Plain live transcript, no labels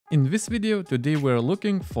In this video, today we're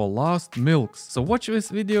looking for lost milks. So watch this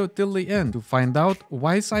video till the end to find out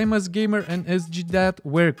why Simas Gamer and SGDad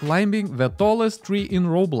were climbing the tallest tree in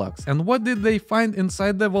Roblox and what did they find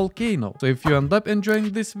inside the volcano. So if you end up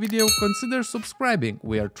enjoying this video, consider subscribing.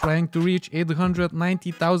 We are trying to reach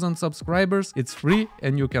 890,000 subscribers. It's free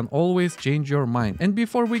and you can always change your mind. And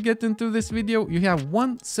before we get into this video, you have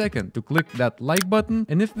 1 second to click that like button,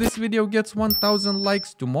 and if this video gets 1000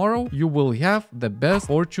 likes tomorrow, you will have the best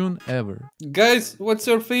fortune ever. Guys, what's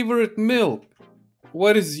your favorite milk?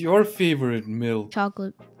 What is your favorite milk?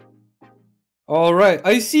 Chocolate. Alright,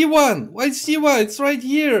 I see one! It's right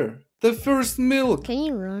here! The first milk! Can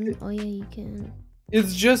you run? Oh yeah, you can.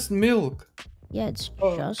 It's just milk. Yeah, it's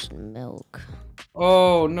just milk.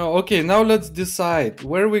 Oh no, okay, now let's decide.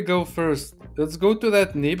 Where we go first? Let's go to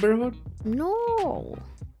that neighborhood? No!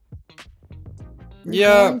 We're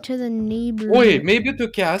Yeah. going to the neighborhood. Wait, maybe to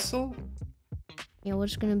castle? Yeah,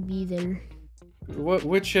 what's gonna be there?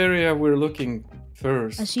 Which area we're looking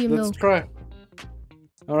first? I see Let's milk. try.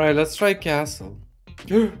 Alright, let's try castle.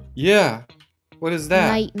 Yeah! What is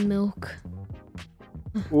that? Night milk.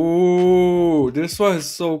 Ooh, this one is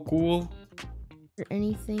so cool. Or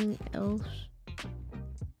anything else?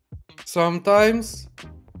 Sometimes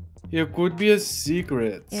it could be a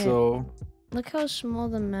secret, Yeah. so Look how small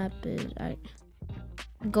the map is.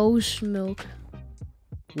 Ghost milk.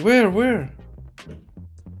 where?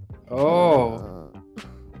 Oh,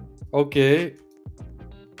 okay.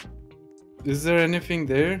 Is there anything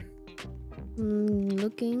there?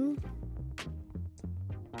 Looking.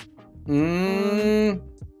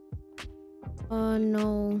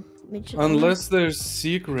 No. Unless there's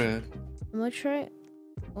secret. I'm gonna try.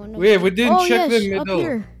 Oh, no. Wait, we didn't check yes, the middle. Up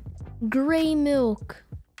here. Gray milk.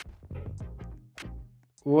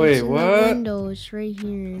 Wait, It's in what? the window. It's right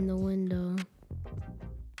here in the window.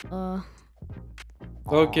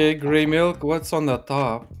 Okay, gray milk. What's on the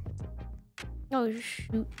top? Oh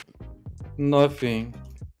shoot. Nothing.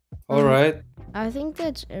 Alright. I think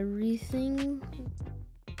that's everything.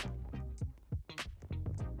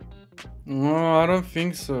 No, I don't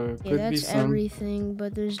think so. Yeah, Could be that's some. everything,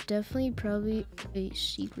 but there's definitely probably a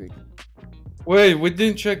secret. Wait, we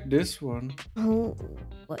didn't check this one. Oh,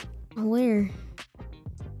 what? Where?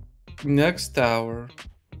 Next tower.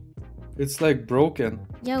 It's like broken.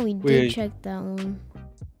 Yeah, we did Wait. check that one.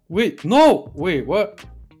 Wait, no! Wait, what?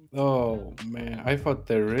 Oh man, I thought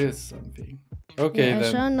there is something. Okay Yeah, I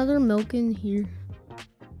then. saw another milk in here.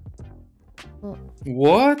 Oh,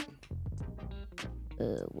 What?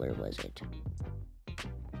 where was it?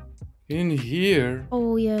 In here?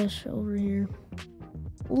 Oh yes, over here.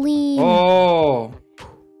 Lean. Oh,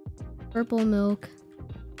 Purple milk.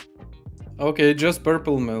 okay, just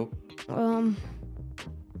purple milk. I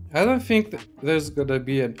I don't think there's gonna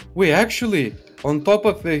be an. Wait, actually, on top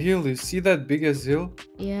of the hill, you see that biggest hill?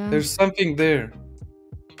 Yeah. There's something there.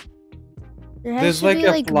 There has There's to like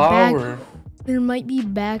be, a flower. There might be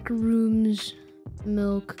back rooms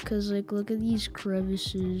milk, cause like look at these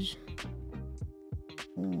crevices.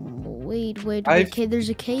 Wait, okay, there's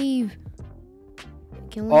a cave.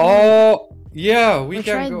 Can we? Oh, yeah, we Let's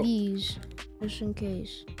can try go. these, just in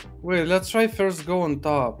case. Wait, let's try first go on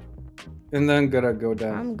top, and then gotta go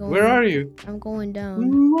down. I'm going. Where are you? I'm going down.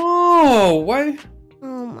 No, why?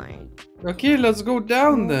 Oh my. Okay, let's go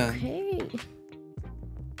down then. Okay.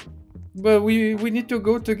 But we need to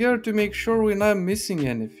go together to make sure we're not missing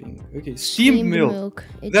anything. Okay, steamed milk.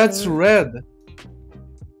 It's That's red.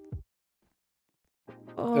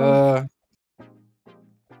 Oh,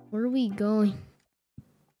 where are we going?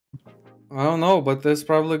 I don't know, but there's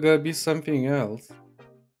probably gonna be something else.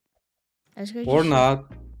 Or Just- not.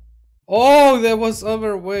 Oh, there was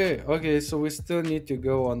other way. Okay, so we still need to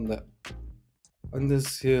go on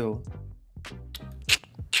this hill.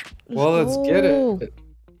 Well, let's get go. it.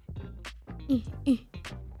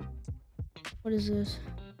 What is this?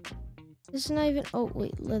 This is not even. Oh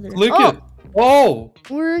wait, leather. Click oh, it. Oh,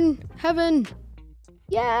 we're in heaven.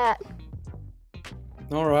 Yeah,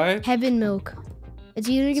 all right. heaven milk. It's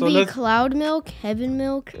either So gonna be let's- cloud milk, heaven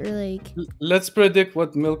milk, or like Let's predict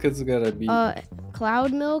what milk it's gonna be.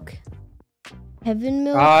 cloud milk, heaven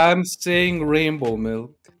milk. I'm saying rainbow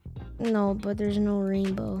milk. No, but there's no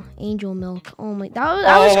rainbow. Angel milk. Oh my, that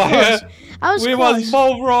was my close. God. I was We close. was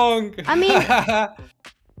both wrong. I mean,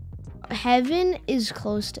 heaven is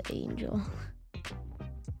close to angel.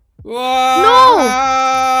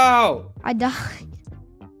 Wow! I died.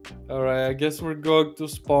 All right, I guess we're going to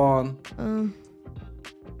spawn. I'm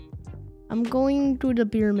going to the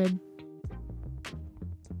pyramid.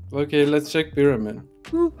 Okay, let's check pyramid.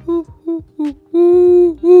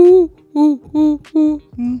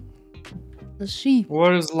 Let's see.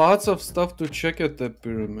 There's lots of stuff to check at the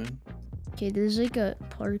pyramid. Okay, there's like a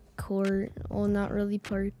parkour. Oh, not really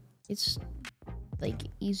park. It's like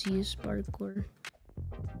easiest parkour.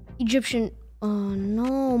 Egyptian. Oh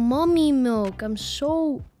no, mummy milk. I'm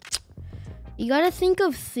so. You gotta think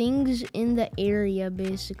of things in the area,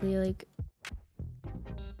 basically. Like.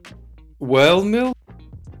 Well, milk?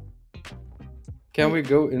 Can we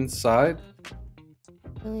go inside?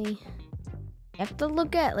 Really, you have to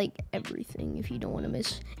look at like everything if you don't want to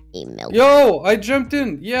miss a milk. Yo, I jumped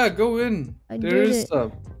in. Yeah, go in. I There did is it.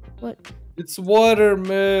 stuff. What? It's water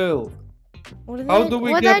milk. What How do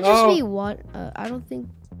we would get that just out? be what? I don't think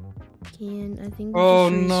can. I think. Oh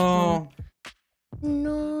just no.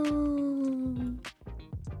 No.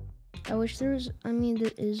 I wish there was. I mean,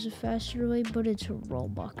 there is a faster way, but it's a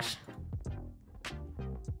Roblox.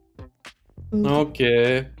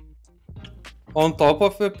 Okay. On top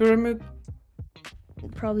of the pyramid?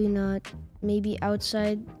 Probably not. Maybe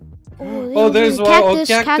outside. Oh, there's one. Oh,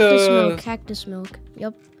 Cactus milk. cactus. Cactus milk.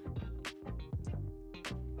 Yep.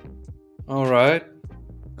 Alright.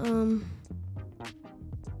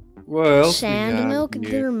 What else we Sand got milk.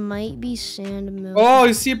 here? There might be sand milk. Oh,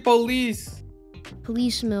 I see police.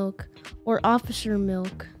 Police milk or officer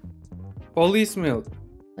milk. Police milk.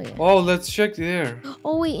 Oh yeah. Oh, let's check there.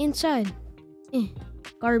 Oh wait, inside.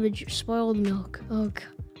 Garbage. Spoiled milk. Oh god.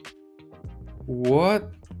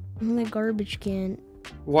 What? In the garbage can.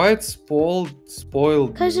 Why it's spoiled?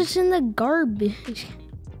 Cause milk? it's in the garbage.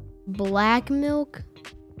 Black milk.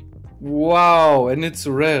 Wow, and it's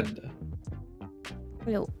red.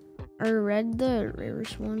 Wait, are red the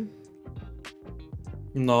rarest one?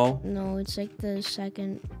 No. No, it's like the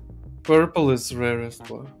second. Purple is rarest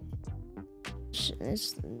one.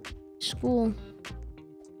 It's school.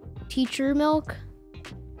 Teacher milk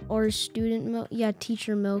or student milk? Yeah,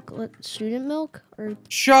 teacher milk. Student milk or?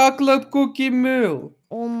 Chocolate cookie milk.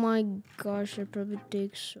 Oh my gosh, that probably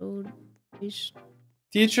takes so.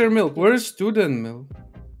 Teacher milk. Where's student milk?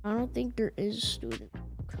 I don't think there is student.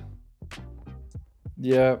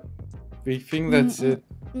 Yeah, we think that's it.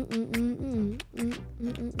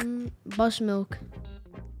 Bus milk.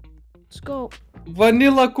 Let's go.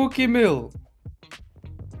 Vanilla cookie milk.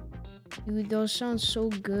 Dude, those sound so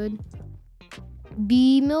good.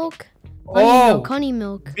 Bee milk? Oh, Honey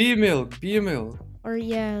milk. bee milk, bee milk. Or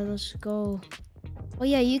yeah, let's go. Oh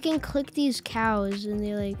yeah, you can click these cows and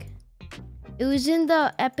they like... It was in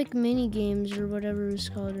the epic mini games or whatever it was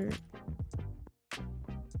called. Or...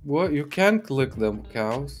 What? You can't click them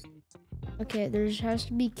cows. Okay, there has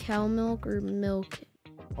to be cow milk or milk.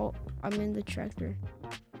 Oh, I'm in the tractor.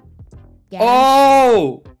 Gas.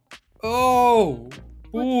 Oh! Oh!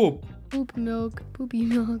 Poop! Poop milk. Poopy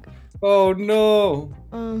milk. Oh no!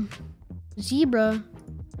 Zebra.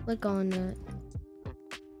 Click on that.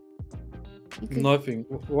 You could, Nothing.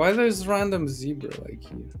 Why there's random zebra like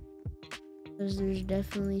here? because there's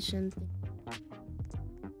definitely something.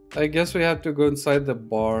 I guess we have to go inside the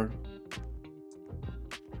barn.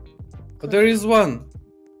 But there is one.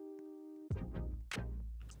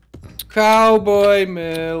 Cowboy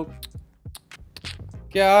milk.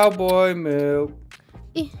 Cowboy milk.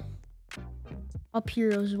 Up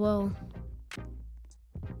here as well.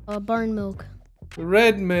 Barn milk.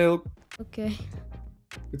 Red milk. Okay.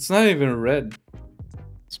 It's not even red.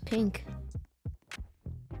 It's pink.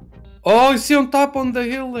 Oh, you see on top on the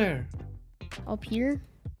hill there. Up here.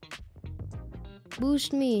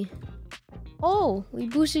 Boost me. Oh, we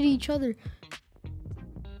boosted each other.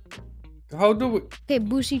 How do we? Okay,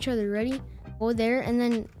 boost each other. Ready? Go there, and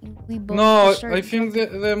then we both. No, start I think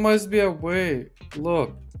that there must be a way.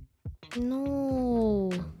 Look.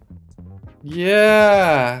 No.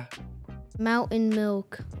 Yeah. Mountain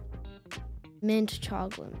milk. Mint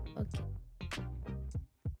chocolate. Okay.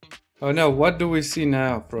 Oh no, what do we see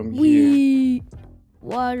now from here? We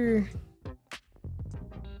water.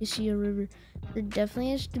 You see a river. There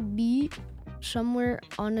definitely has to be somewhere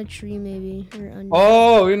on a tree, maybe. Or under.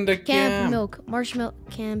 Oh, in the Camp milk. Marshmallow.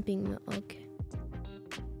 Camping milk. Okay.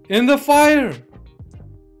 In the fire.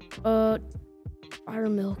 Fire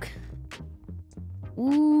milk.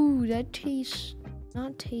 Ooh, that tastes.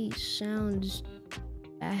 Not taste. Sounds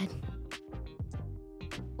bad.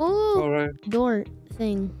 Ooh. Alright. Door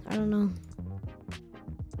thing. I don't know.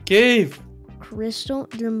 Cave. Crystal.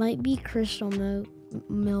 There might be crystal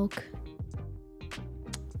milk.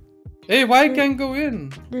 Hey, why I can't go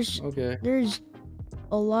in? There's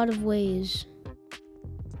a lot of ways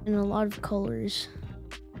and a lot of colors.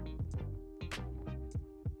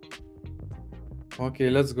 Okay,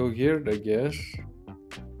 let's go here, I guess.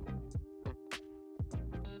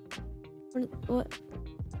 What?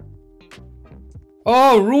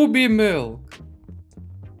 Oh, ruby milk.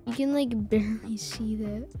 You can like barely see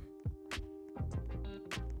that.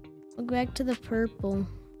 Look back to the purple.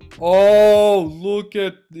 Oh, look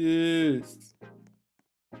at this.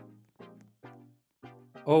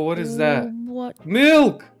 Oh, what is that? What?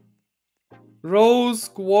 Milk! Rose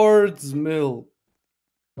quartz milk.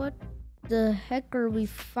 What the heck are we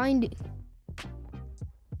finding?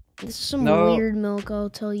 This is some No. weird milk, I'll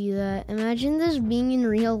tell you that. Imagine this being in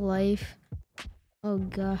real life. Oh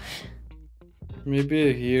gosh.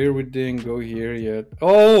 Maybe here, we didn't go here yet.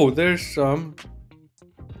 Oh, there's some.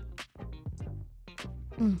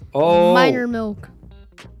 Oh. Miner milk.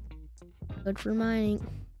 Good for mining.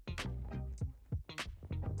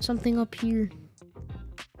 Something up here.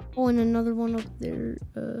 Oh, and another one up there.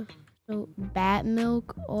 So bat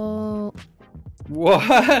milk. Oh.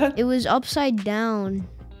 What? It was upside down.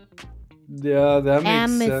 Yeah, that makes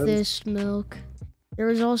Amethyst sense. milk. There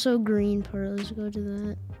was also green part. Let's go to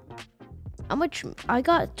that. How much? I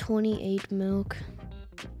got 28 milk.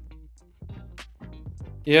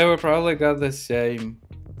 Yeah, we probably got the same.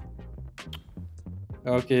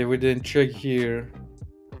 Okay, we didn't check here.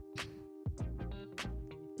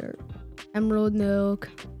 There. Emerald milk.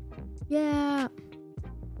 Yeah.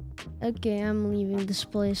 Okay, I'm leaving this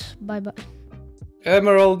place. Bye bye.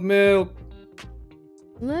 Emerald milk.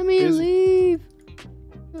 Let me leave.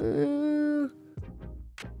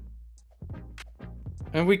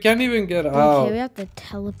 And we can't even get Okay, out. we have to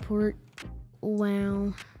teleport.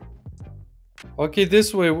 Wow. Okay,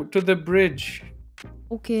 this way to the bridge.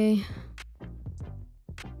 Okay.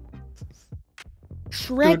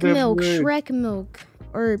 Shrek the milk, bridge. Shrek milk.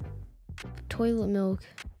 Or toilet milk.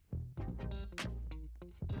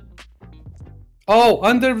 Oh,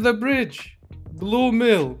 under the bridge. Blue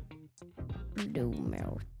milk. Blue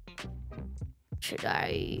milk. Should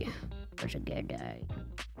I? Was a good day.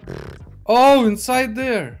 Oh, inside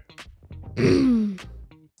there.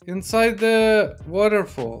 Inside the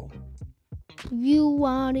waterfall. You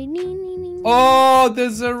want it? Oh,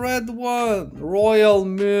 there's a red one. Royal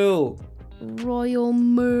milk. Royal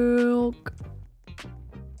milk.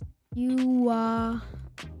 You are.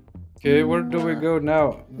 Okay, where do we go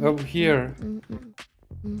now? Up here.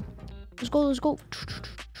 Let's go, let's go.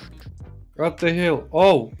 Up the hill.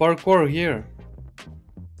 Oh, parkour here.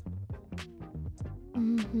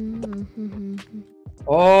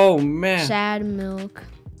 Oh, man. Sad milk.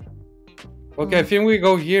 Okay, I think we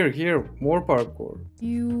go here. Here. More parkour.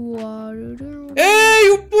 You are. Hey,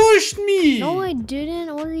 you pushed me! No, I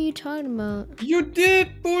didn't. What are you talking about? You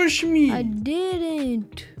did push me! I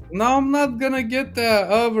didn't. Now I'm not gonna get that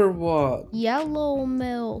other one. Yellow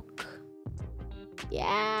milk.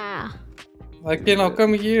 Yeah. Okay, now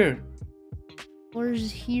come here.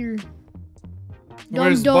 Where's here?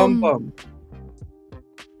 Where's Dum Bum Bum?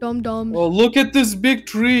 Dum dum. Oh, look at this big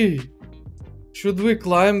tree. Should we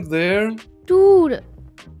climb there? Dude.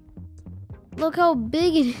 Look how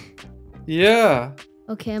big it is. Yeah.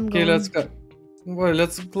 Okay, I'm Okay, going. let's go. Well,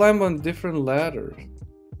 let's climb on different ladders.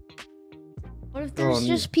 What if there's Oh,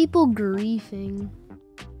 just people griefing?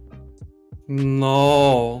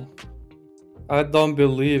 No. I don't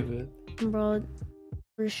believe it. Bro,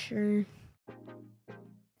 for sure.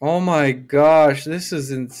 Oh my gosh, this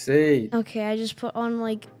is insane. Okay, I just put on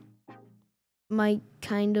like my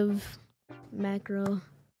kind of macro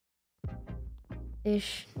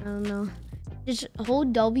ish. I don't know. Just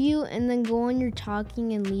hold W and then go on your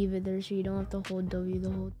talking and leave it there so you don't have to hold W the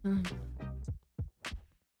whole time.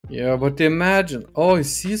 Yeah, but imagine. Oh, I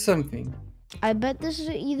see something. I bet this is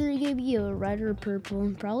either gonna be a red or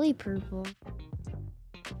purple. Probably purple.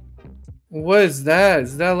 What is that?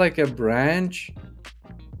 Is that like a branch?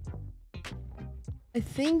 I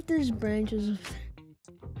think there's branches of.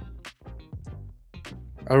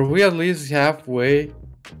 Are we at least halfway?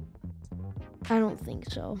 I don't think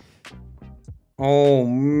so. Oh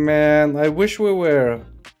man, I wish we were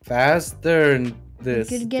faster in this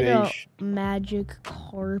We could get stage. a magic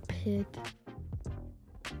carpet.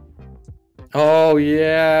 Oh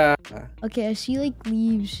yeah. Okay, I see like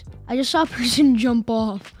leaves. I just saw a person jump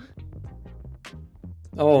off.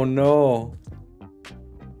 Oh no.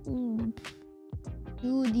 Ooh.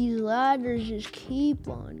 Dude, these ladders just keep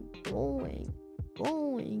on going,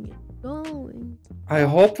 going, and going. I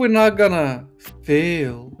hope we're not gonna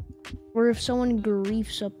fail. Or if someone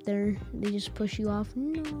griefs up there, they just push you off.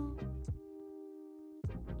 No.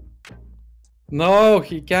 No,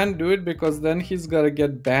 he can't do it because then he's gonna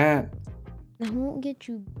get banned. That won't get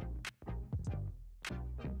you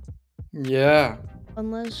Yeah.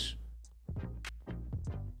 unless,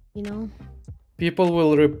 you know. People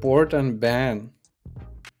will report and ban.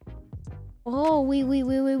 Oh, we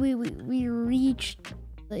reached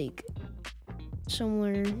like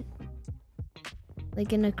somewhere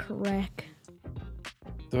like in a crack.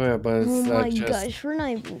 Yeah, but Oh it's my just gosh, we're not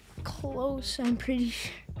even close. I'm pretty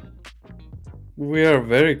sure. we are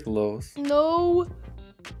very close. No,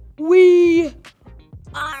 we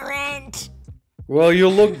aren't. Well, you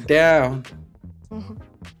look down.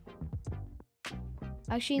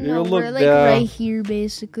 Actually, You no, look we're like down. right here,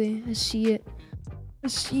 basically. I see it. I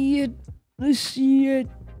see it. I see it.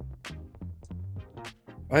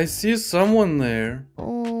 I see someone there.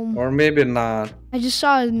 Or maybe not. I just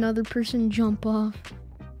saw another person jump off.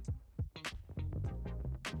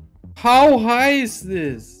 How high is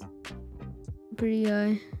this? Pretty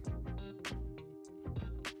high.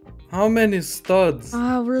 How many studs?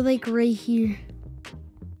 Ah, we're like right here.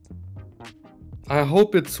 I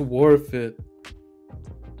hope it's worth it.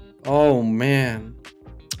 Oh man.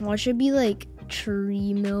 Well, it should be like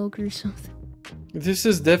tree milk or something. This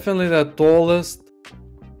is definitely the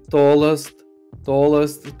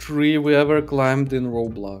tallest tree we ever climbed in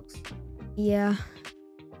Roblox. Yeah.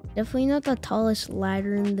 Definitely not the tallest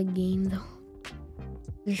ladder in the game, though.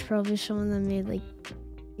 There's probably someone that made like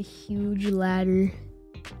a huge ladder.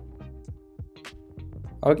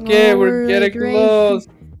 Okay, Oh, we're getting like, right close.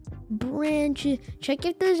 Branches. Check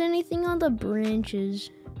if there's anything on the branches.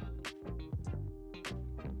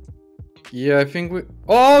 Yeah, I think we.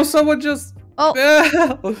 Oh, someone just. Oh.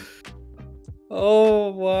 fell.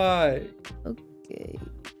 Oh my. Okay.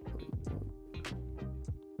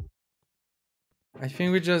 I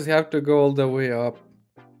think we just have to go all the way up.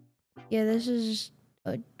 Yeah, this is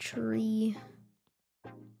a tree.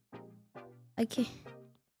 I can't.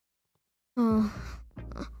 Oh.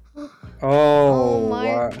 Oh, my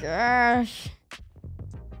wow. gosh.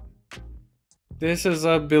 This is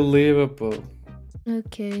unbelievable.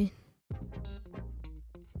 Okay.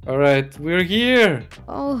 Alright, we're here.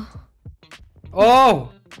 Oh.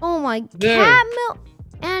 Oh, Oh my. There. Cat milk.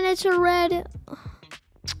 And it's a red.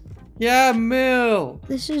 yeah, Mill.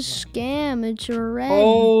 This is scam. It's a red.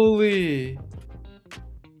 Holy.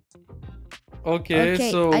 Okay,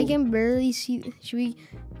 Okay, so I can barely see. Should we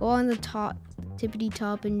go on the top, tippity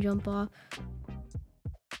top, and jump off?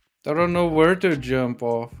 I don't know where to jump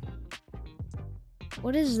off.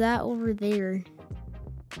 What is that over there?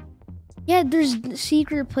 Yeah, there's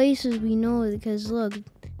secret places we know because look,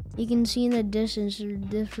 you can see in the distance there are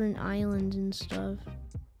different islands and stuff.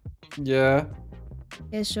 Yeah.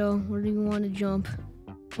 Okay, so where do we want to jump?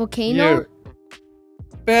 Volcano? Here.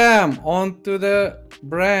 Bam! Onto the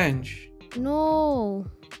branch. No,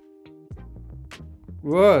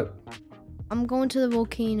 What? I'm going to the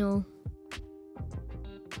volcano.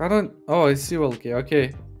 I don't. Oh, I see. Okay,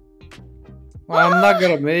 okay. Well, I'm not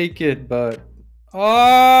gonna make it, but.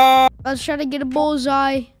 Oh! Let's try to get a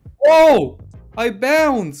bullseye. Oh! I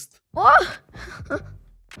bounced. Oh!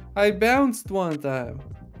 I bounced one time.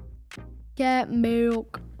 Cat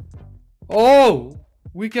milk. Oh!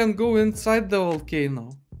 We can go inside the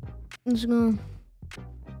volcano. Let's go.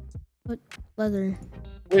 What leather?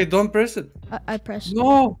 Wait, don't press it. I pressed.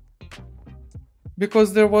 No!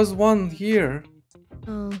 Because there was one here.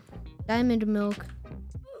 Oh, diamond milk.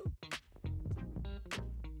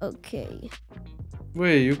 Okay.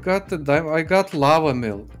 Wait, you got the diamond? I got lava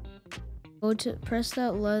milk. Go to press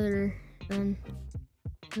that leather, then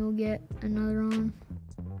you'll get another one.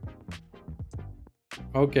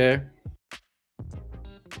 Okay.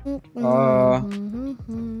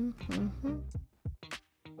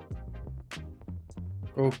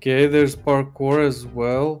 Okay, there's parkour as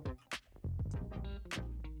well.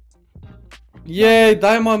 Yay,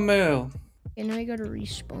 diamond mail. Okay, now I gotta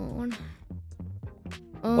respawn.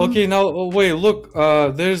 Okay, now wait, look.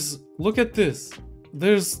 Look at this.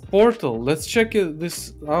 There's portal. Let's check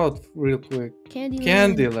this out real quick.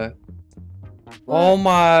 Candyland. Oh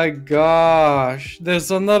my gosh,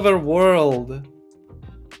 there's another world.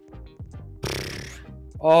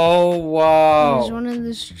 Oh wow. There's one in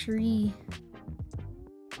this tree.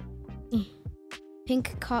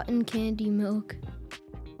 Pink cotton candy milk.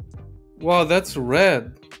 Wow, that's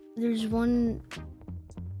red. There's one,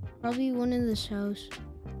 probably one in this house.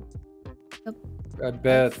 Yep. I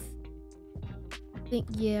bet.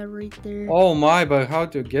 Yeah, right there. Oh my, but how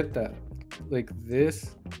to get that? Like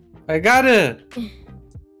this? I got it!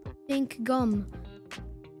 Pink gum.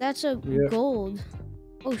 That's a gold.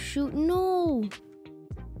 Oh shoot, no!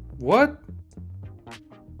 What?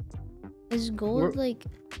 Is gold like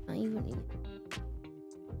not even?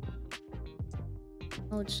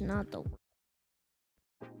 Oh, it's not though.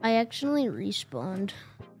 I accidentally respawned.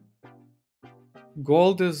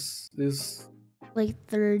 Gold is Like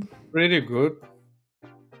third. pretty good.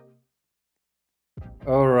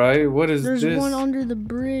 Alright, what is There's this? one under the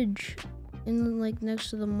bridge. in like next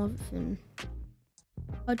to the muffin.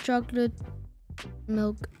 Hot chocolate,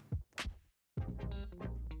 milk.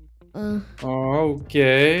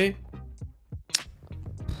 Okay.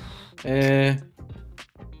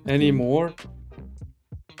 Any more?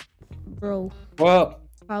 Bro. Well,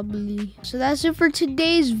 Probably. So that's it for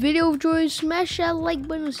today's video. If you enjoyed, smash that like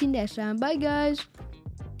button. We'll see you next time. Bye, guys.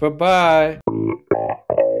 bye-bye.